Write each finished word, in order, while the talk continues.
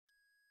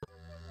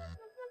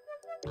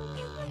Good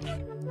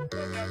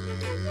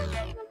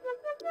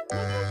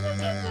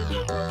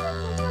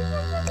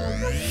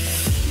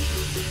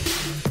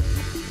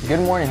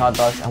morning, hot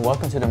dogs, and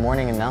welcome to the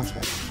morning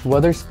announcements.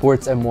 Weather,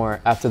 sports, and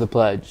more after the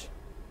pledge.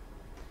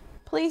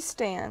 Please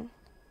stand.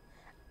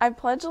 I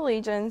pledge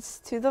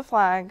allegiance to the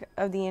flag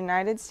of the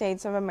United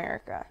States of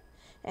America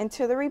and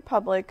to the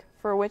republic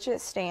for which it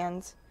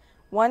stands,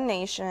 one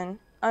nation,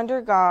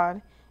 under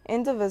God,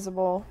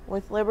 indivisible,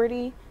 with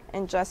liberty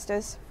and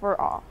justice for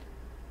all.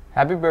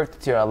 Happy birthday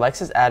to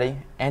Alexis Addy,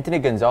 Anthony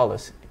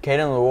Gonzalez,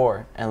 Caden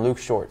Loor, and Luke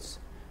Shorts.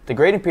 The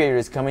grading period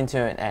is coming to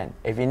an end.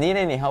 If you need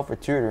any help for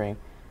tutoring,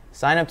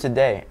 sign up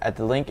today at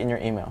the link in your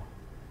email.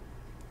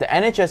 The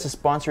NHS is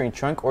sponsoring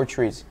Trunk or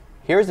Treats.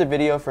 Here's the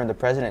video from the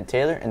President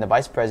Taylor and the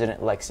Vice President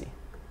Lexi.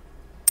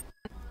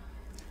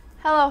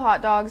 Hello,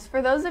 hot dogs.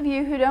 For those of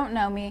you who don't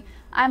know me,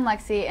 I'm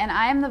Lexi, and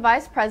I am the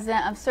Vice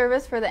President of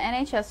Service for the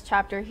NHS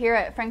chapter here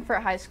at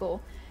Frankfort High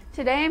School.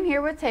 Today I'm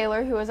here with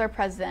Taylor, who is our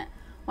President.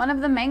 One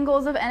of the main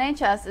goals of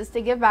NHS is to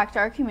give back to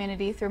our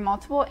community through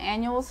multiple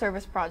annual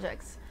service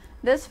projects.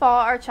 This fall,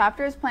 our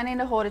chapter is planning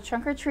to hold a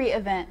trunk or treat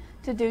event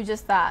to do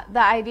just that.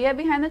 The idea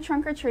behind the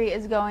trunk or treat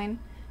is going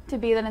to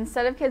be that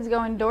instead of kids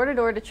going door to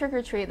door to trick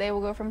or treat, they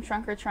will go from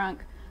trunk or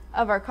trunk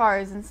of our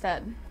cars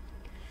instead.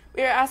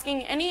 We are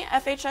asking any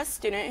FHS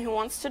student who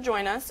wants to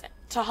join us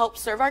to help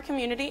serve our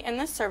community in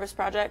this service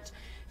project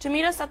to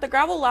meet us at the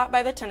gravel lot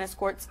by the tennis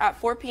courts at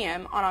 4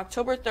 p.m. on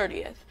October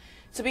 30th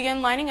to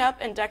begin lining up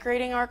and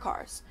decorating our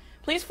cars.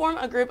 Please form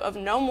a group of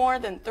no more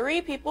than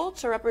 3 people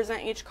to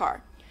represent each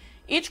car.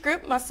 Each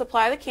group must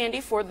supply the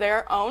candy for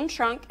their own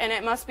trunk, and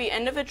it must be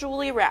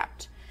individually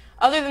wrapped.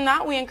 Other than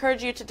that, we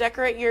encourage you to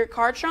decorate your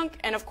car trunk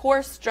and, of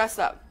course, dress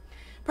up.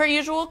 Per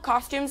usual,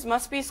 costumes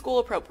must be school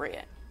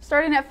appropriate.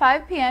 Starting at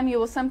 5 p.m., you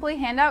will simply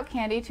hand out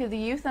candy to the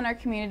youth in our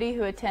community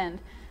who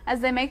attend. As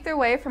they make their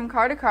way from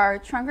car to car,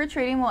 trunk or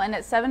treating will end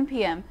at 7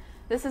 p.m.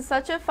 This is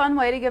such a fun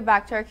way to give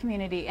back to our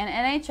community, and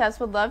NHS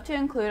would love to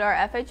include our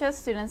FHS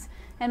students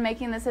in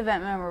making this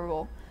event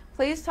memorable.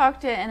 Please talk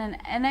to an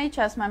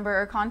NHS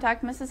member or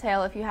contact Mrs.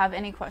 Hale if you have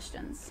any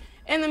questions.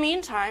 In the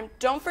meantime,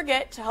 don't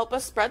forget to help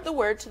us spread the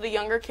word to the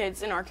younger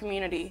kids in our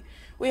community.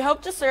 We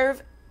hope to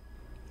serve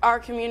our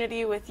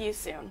community with you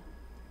soon.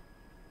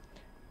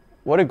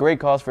 What a great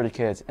cause for the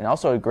kids, and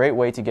also a great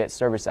way to get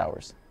service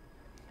hours.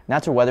 Now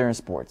to weather and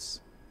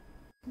sports.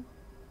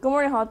 Good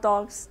morning, hot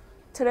dogs.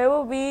 Today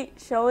will be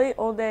chilly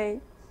all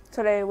day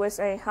today with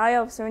a high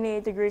of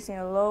 78 degrees and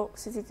a low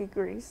 60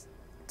 degrees.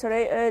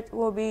 Today it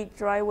will be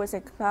dry with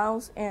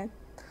clouds and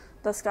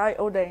the sky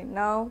all day.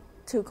 Now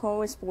to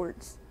Conway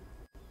sports.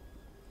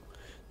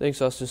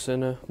 Thanks, Austin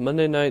Senna.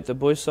 Monday night, the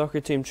boys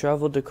soccer team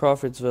traveled to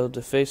Crawfordsville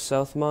to face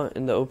Southmont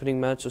in the opening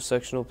match of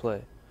sectional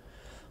play.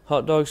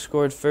 Hot Dogs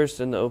scored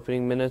first in the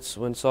opening minutes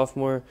when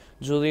sophomore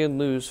Julian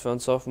Luz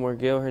found sophomore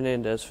Gail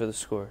Hernandez for the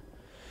score.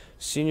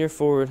 Senior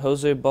forward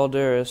Jose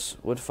Balderas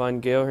would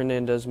find Gail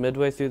Hernandez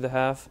midway through the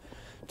half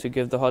to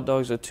give the Hot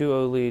Dogs a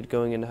 2-0 lead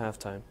going into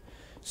halftime.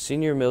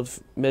 Senior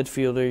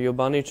midfielder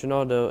Yobani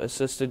Trinaldo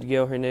assisted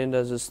Gail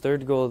Hernandez's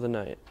third goal of the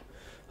night.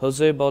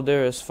 Jose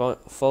Balderas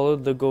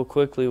followed the goal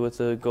quickly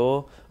with a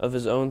goal of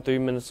his own 3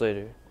 minutes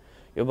later.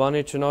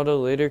 Yobani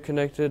Trinaldo later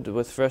connected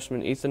with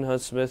freshman Ethan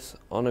Hudsmith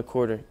on a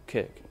corner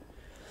kick.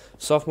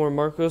 Sophomore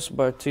Marcos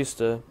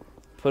Bautista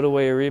put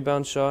away a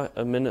rebound shot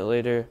a minute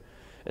later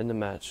in the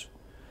match.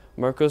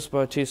 Marcos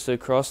Bautista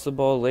crossed the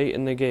ball late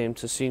in the game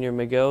to senior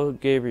Miguel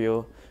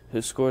Gabriel, who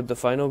scored the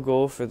final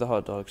goal for the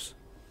Hot Dogs.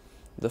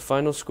 The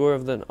final score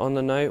on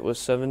the night was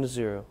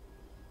 7-0.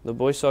 The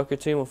boys soccer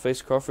team will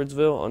face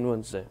Crawfordsville on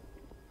Wednesday.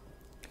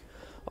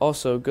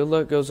 Also, good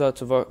luck goes out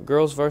to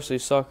girls varsity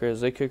soccer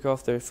as they kick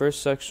off their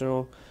first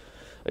sectional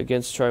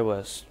against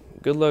Tri-West.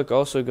 Good luck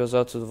also goes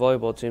out to the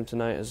volleyball team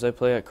tonight as they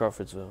play at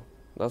Crawfordsville.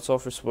 That's all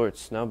for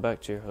sports. Now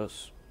back to your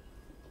hosts.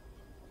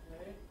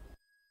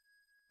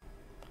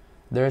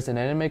 There is an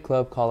anime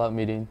club call-out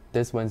meeting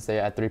this Wednesday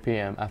at 3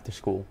 p.m. after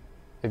school.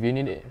 If you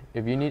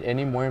need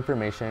any more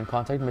information,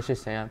 contact Mr.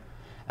 Sam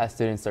at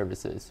Student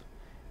Services.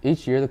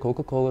 Each year, the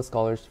Coca-Cola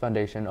Scholars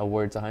Foundation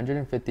awards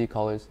 150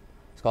 college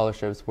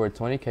scholarships worth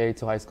 $20,000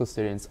 to high school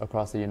students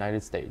across the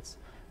United States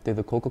through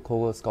the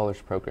Coca-Cola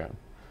Scholars Program.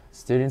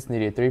 Students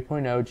need a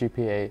 3.0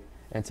 GPA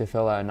and to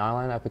fill out an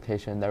online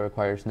application that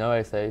requires no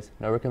essays,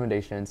 no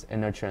recommendations, and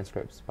no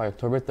transcripts by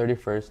October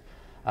 31st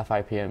at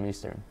 5 p.m.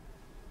 Eastern.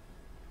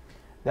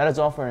 That is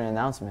all for the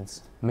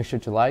announcements. Make sure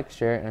to like,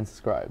 share, and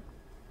subscribe.